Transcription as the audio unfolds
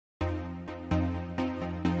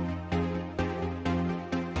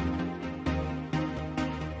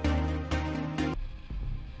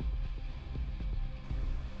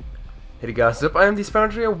Hey guys, up, I am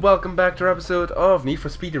Dispoundry and welcome back to our episode of Need for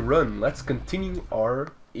Speed Run. Let's continue our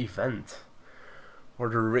event. Or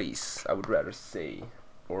the race, I would rather say.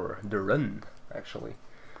 Or the run, actually.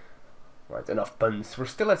 Right, enough puns. We're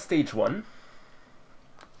still at stage 1.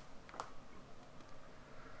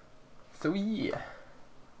 So yeah.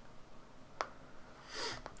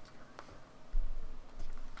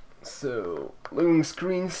 So, loading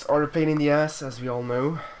screens are a pain in the ass, as we all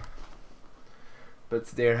know. But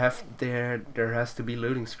there has to be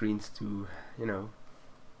loading screens to, you know,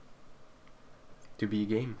 to be a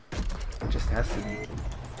game. It just has to be.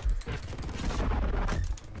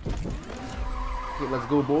 Okay, let's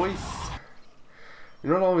go, boys.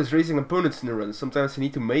 You're not always racing opponents in the run. Sometimes you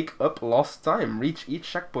need to make up lost time. Reach each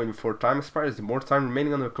checkpoint before time expires. The more time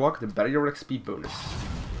remaining on the clock, the better your XP bonus.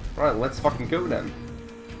 Alright, let's fucking go then.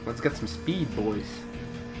 Let's get some speed, boys.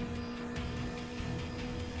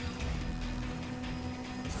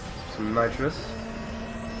 Some nitrous.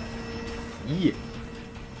 Yeah.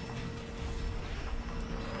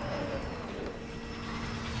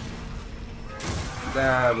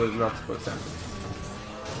 That was not supposed to happen.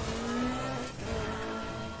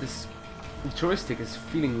 This joystick is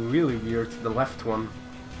feeling really weird, the left one.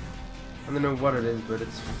 I don't know what it is, but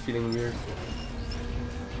it's feeling weird.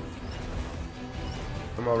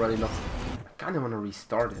 I'm already not... I kinda wanna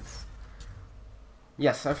restart it.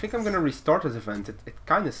 Yes, I think I'm gonna restart this event. It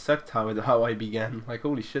kinda sucked how I began. Like,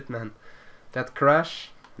 holy shit, man. That crash?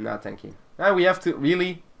 Nah, thank you. Now we have to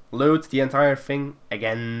really load the entire thing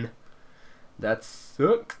again. That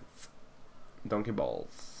sucks. Donkey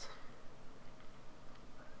balls.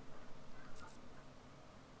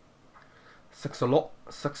 Sucks a lot.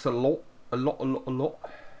 Sucks a lot. A lot.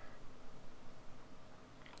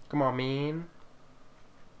 Come on, man.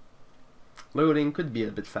 Loading could be a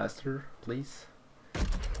bit faster, please.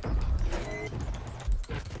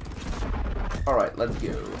 Alright, let's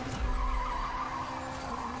go.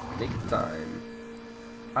 Take time.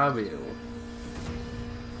 I will.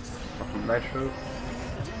 Fucking nitro.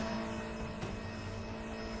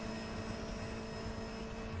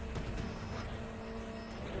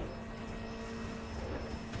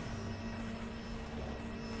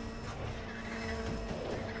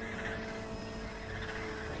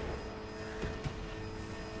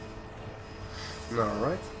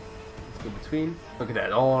 Alright. Let's go between. Look at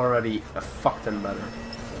that, already a fuck ton better.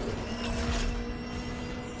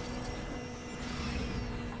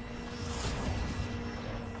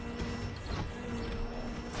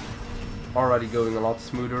 Already going a lot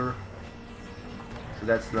smoother. So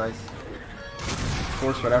that's nice. Of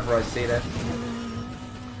course, whenever I say that.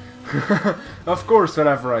 Of course,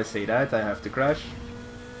 whenever I say that, I have to crash.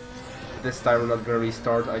 This time I'm not gonna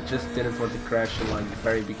restart. I just didn't want to crash in like the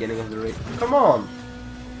very beginning of the race. Come on!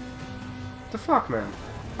 What the fuck, man?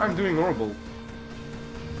 I'm doing horrible.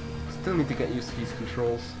 Still need to get used to these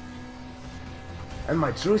controls. And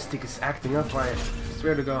my joystick is acting up, I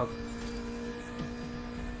swear to God.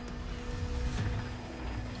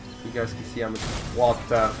 You guys can see how much... What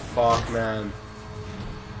the fuck, man?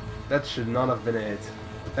 That should not have been a hit.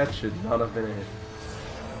 That should not have been a hit.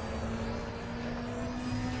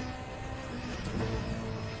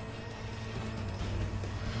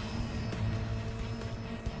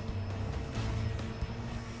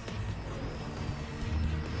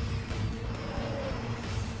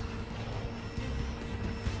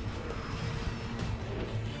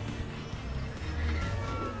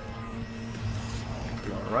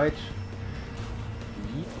 Alright.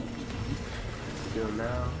 Let's go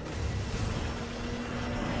now.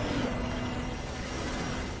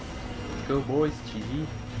 Let's go, boys. GG.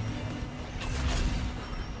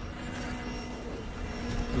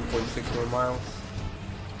 2.6 more miles.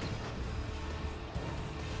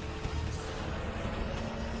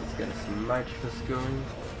 Let's get some nitrous going.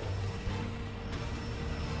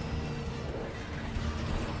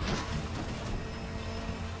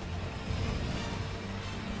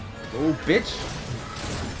 Oh, bitch!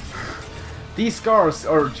 These cars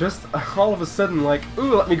are just all of a sudden like,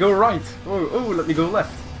 ooh, let me go right. Oh, let me go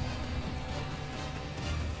left.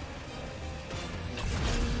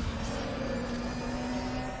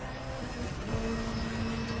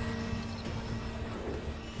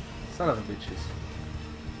 Son of a bitches.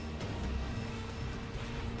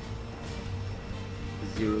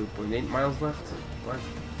 0.8 miles left. What?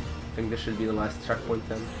 I think this should be the last checkpoint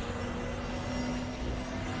then.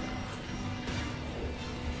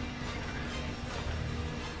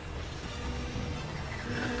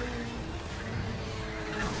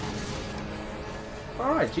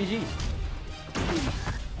 Alright, GG.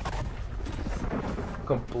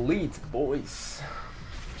 Complete, boys.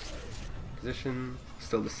 Position,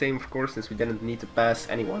 still the same, of course, since we didn't need to pass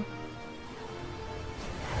anyone.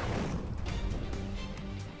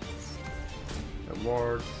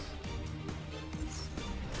 Awards.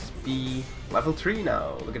 XP. Level 3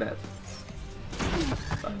 now. Look at that.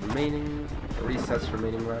 5 remaining. Resets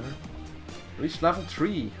remaining, rather. Reached level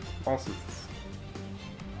 3. Awesome.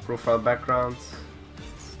 Profile background.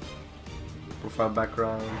 Profile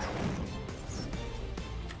background.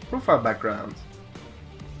 Profile background.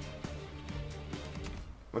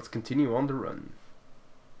 Let's continue on the run.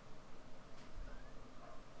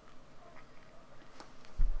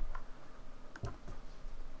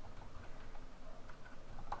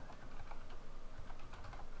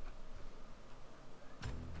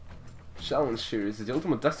 Challenge series is the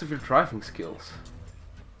ultimate test of your driving skills.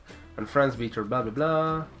 When friends beat your blah blah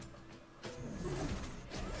blah.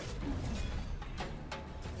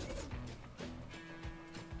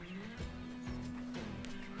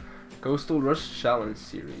 Coastal Rush Challenge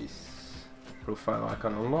Series. Profile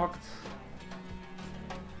icon unlocked.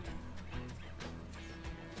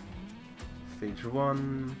 Stage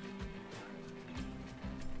 1.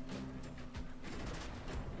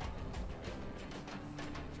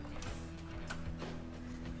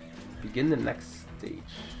 Begin the next stage.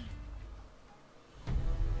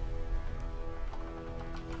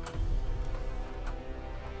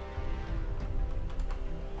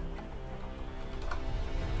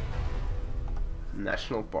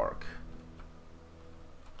 National Park.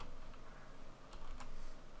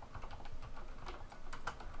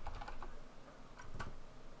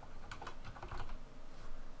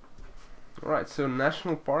 Alright, so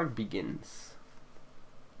National Park begins.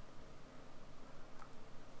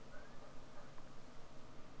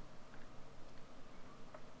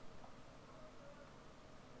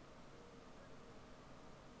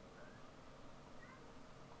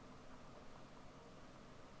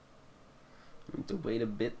 Need to wait a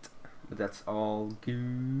bit, but that's all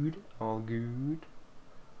good, all good.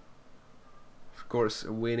 Of course,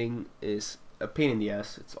 waiting is a pain in the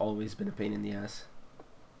ass. It's always been a pain in the ass.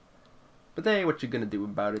 But hey, what you gonna do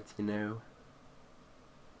about it, you know?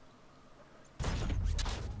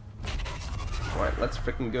 Alright, let's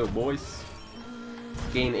freaking go, boys.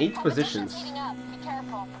 Gain 8 positions.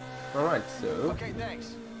 Alright, so... Okay,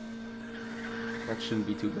 thanks. That shouldn't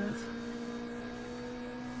be too bad.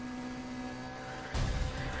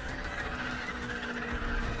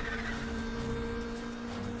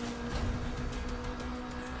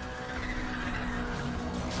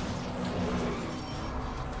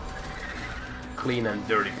 Clean and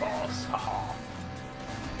dirty, boss. Haha.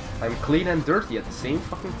 I'm clean and dirty at the same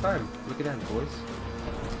fucking time. Look at that, boys.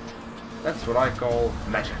 That's what I call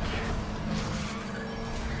magic.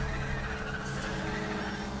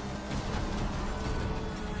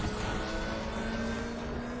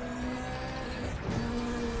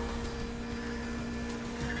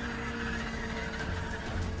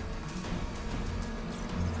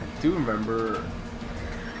 I do remember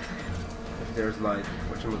if there's like,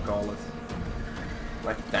 whatchamacallit,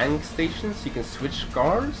 like tank stations, you can switch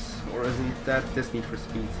cars, or isn't that just Need for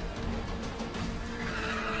Speed?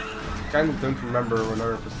 I kind of don't remember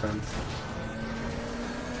 100%.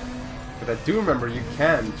 But I do remember you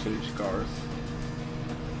can change cars.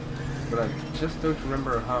 But I just don't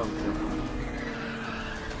remember how exactly.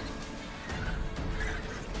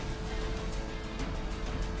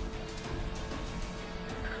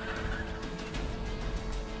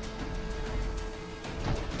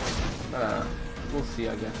 We'll see,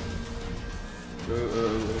 I guess.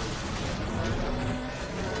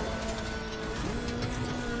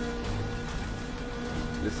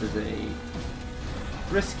 This is a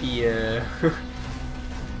risky,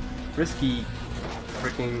 risky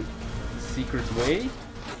freaking secret way.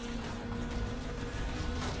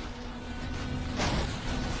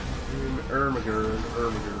 Ermagerd.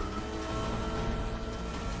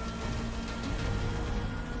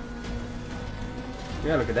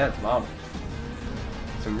 Yeah, look at that, wow.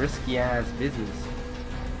 Some risky ass business.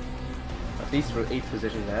 At least we're 8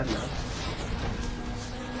 positions ahead now.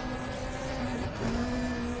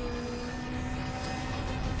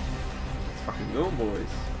 Let's fucking go,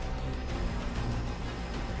 boys.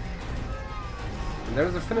 And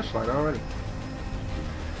there's the finish line already.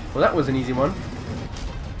 Well, that was an easy one.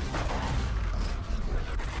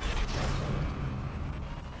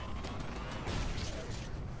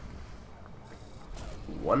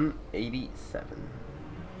 $187.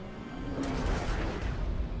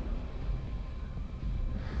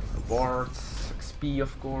 Awards, XP,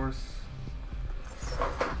 of course.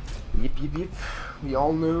 Yep. We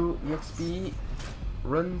all know XP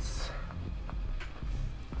runs.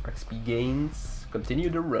 XP gains. Continue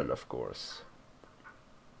the run, of course.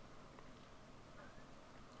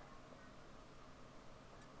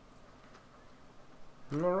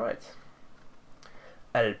 Alright.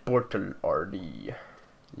 El Portal RD.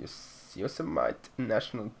 Yosemite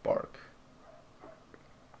National Park.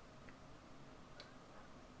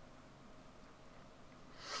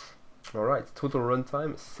 Alright, total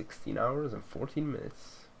runtime is 16 hours and 14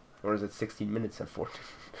 minutes. Or is it 16 minutes and 14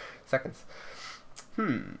 seconds?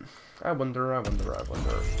 I wonder. Alright,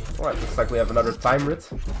 looks like we have another time writ.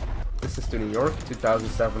 This is to New York,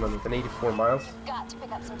 2,784 miles. Got to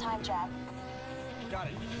pick up some time, Jack. Got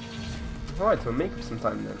it. Alright, we'll make up some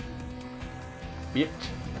time then. Bitch.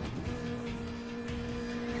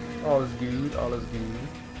 All is good, all is good.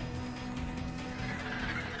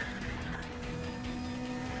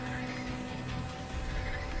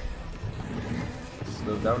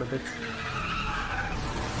 Slow down a bit.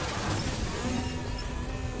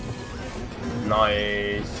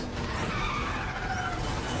 Nice.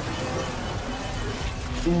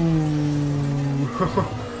 Ooh.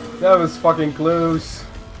 That was fucking close.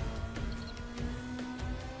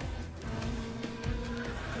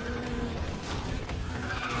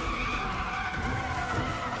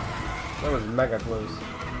 That was mega close.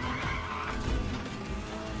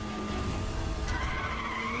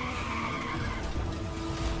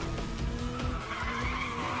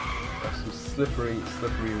 There's some slippery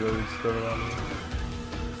roads going on here.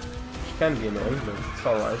 Which can be annoying, but it's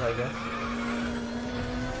alright, I guess.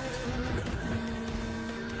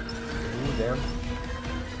 Ooh, damn.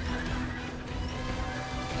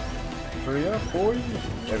 Hurry up, boy!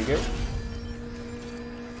 There we go.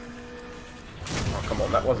 Oh, come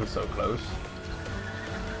on, that wasn't so close.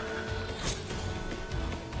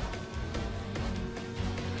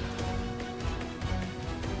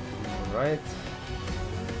 Alright.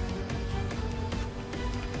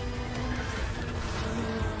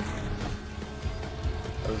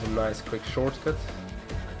 That was a nice quick shortcut.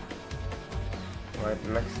 Alright,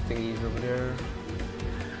 next thingy is over there.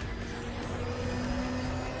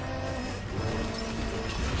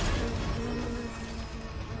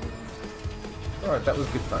 Alright, that was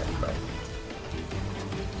good time, nice.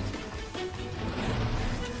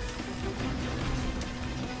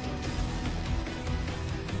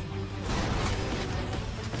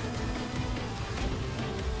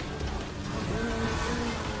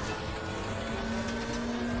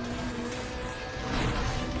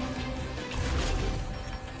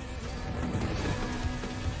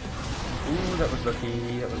 Ooh, that was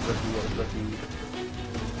lucky, that was lucky, that was lucky.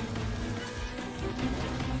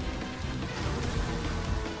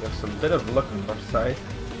 We have some bit of luck on our side.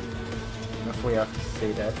 Definitely have to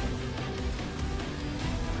say that.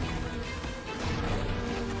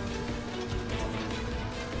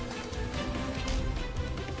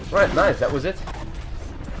 Right, nice, that was it.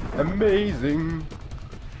 Amazing.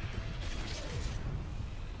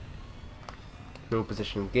 No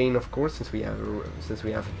position gain, of course, since we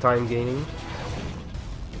have time gaining.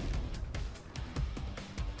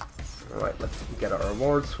 Alright, let's get our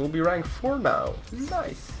awards. We'll be rank 4 now.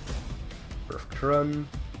 Nice. Perfect run.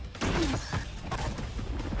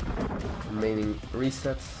 Remaining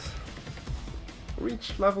resets.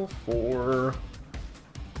 Reach level 4.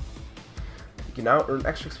 You can now earn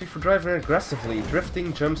extra XP for driving aggressively.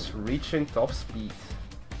 Drifting, jumps, reaching top speed.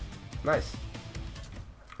 Nice.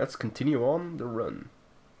 Let's continue on the run.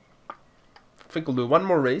 I think we'll do one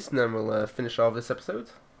more race and then we'll finish off this episode.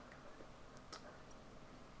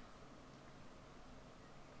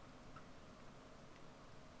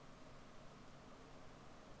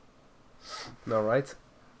 Alright.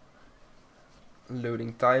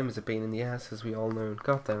 Loading time is a pain in the ass, as we all know.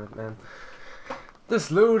 God damn it, man. This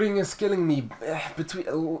loading is killing me.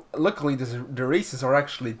 Luckily, the races are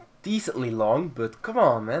actually decently long, but come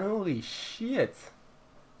on, man. Holy shit.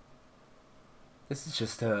 This is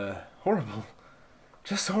just horrible.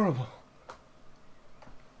 Just horrible.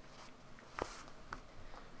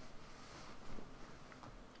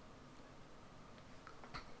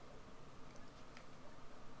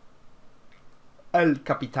 El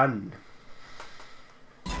Capitan.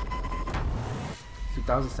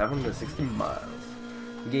 2,760 miles.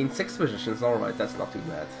 Gained 6 positions. Alright, that's not too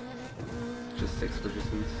bad. Just 6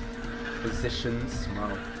 positions. Positions.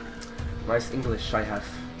 Wow. Nice English I have.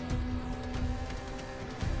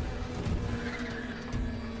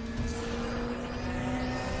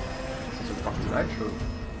 This is a fucking nitro.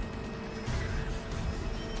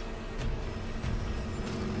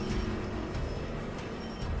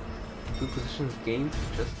 Two positions gained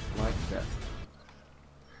just like that.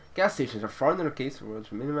 Gas stations are found in the case of world's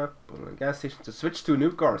minimap. On a gas station to switch to a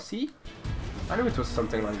new car. See? I knew it was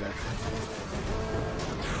something like that.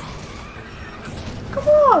 Come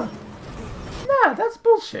on! Nah, that's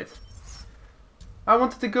bullshit. I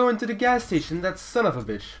wanted to go into the gas station, that son of a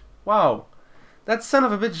bitch. Wow. That son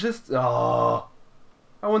of a bitch just... Oh.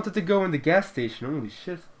 I wanted to go in the gas station, holy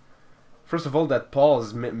shit. First of all, that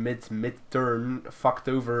pause mid-turn fucked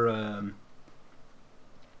over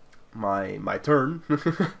my turn.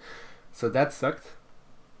 So that sucked.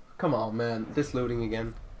 Come on, man. This loading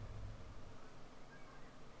again.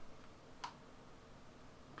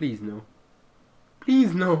 Please no.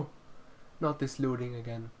 Please no. Not this loading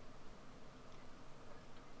again.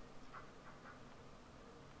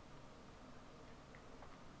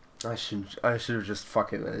 I should have just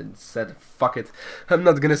fuck it and said fuck it. I'm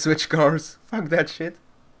not gonna switch cars. Fuck that shit.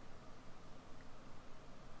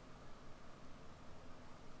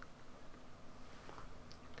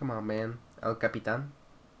 Come on, man. El Capitan.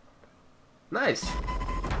 Nice.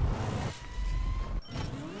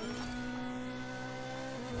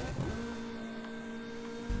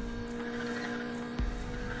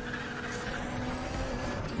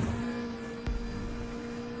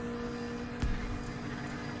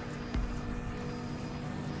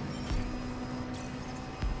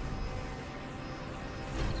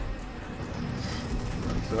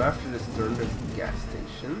 So after this turn, there's the gas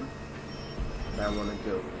station. I want to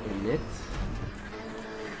go in it.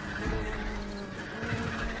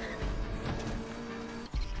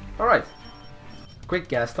 Alright. Quick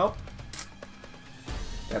gas stop.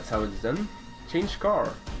 That's how it's done. Change car.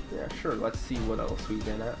 Yeah, sure. Let's see what else we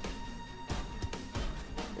can add.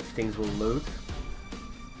 If things will load.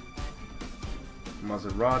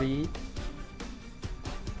 Maserati.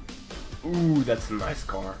 Ooh, that's a nice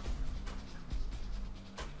car.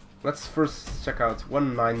 Let's first check out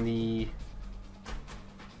 190.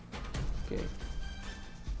 Okay.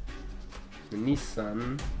 The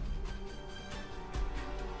Nissan.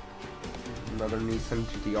 Another Nissan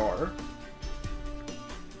GTR.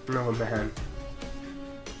 Oh man.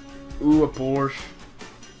 Ooh, a Porsche.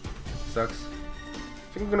 Sucks.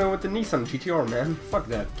 I think I'm gonna go with the Nissan GTR, man. Fuck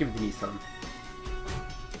that. Give it the Nissan.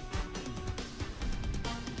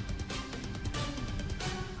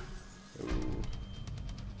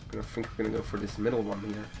 I think we're gonna go for this middle one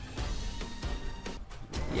here.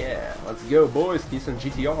 Yeah, let's go, boys. Nissan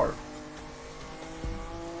GTR.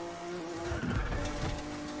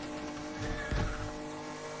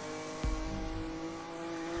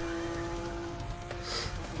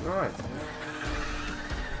 Alright.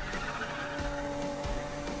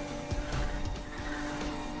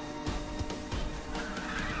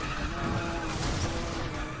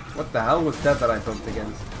 What the hell was that I bumped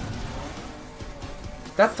against?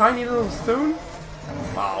 That tiny little stone?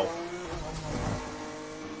 Wow.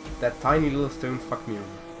 That tiny little stone fucked me over.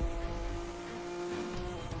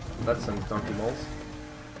 That's some donkey balls.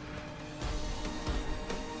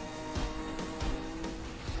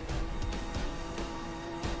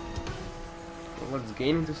 Well, let's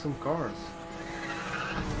gain into some cars.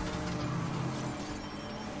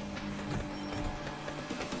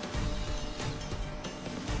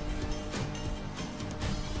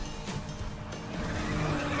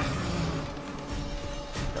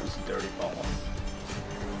 Dirty balls.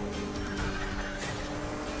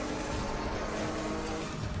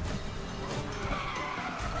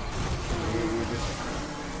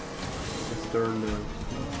 Just turn the...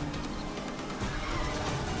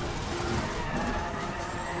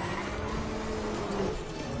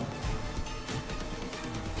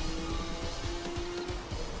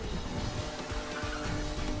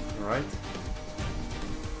 Alright.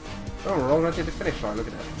 Oh, we're already at the finish line, look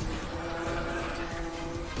at that.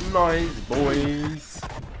 Nice, boys.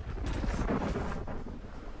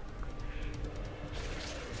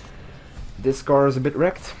 This car is a bit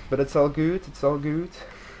wrecked, but it's all good, it's all good.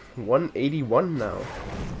 181 now.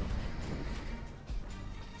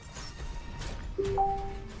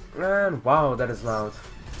 And wow, that is loud.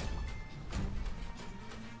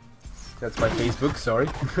 That's my Facebook, sorry.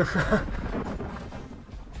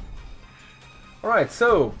 Alright,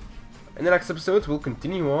 so in the next episode we'll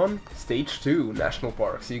continue on Stage 2, National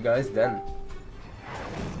Park. See you guys then.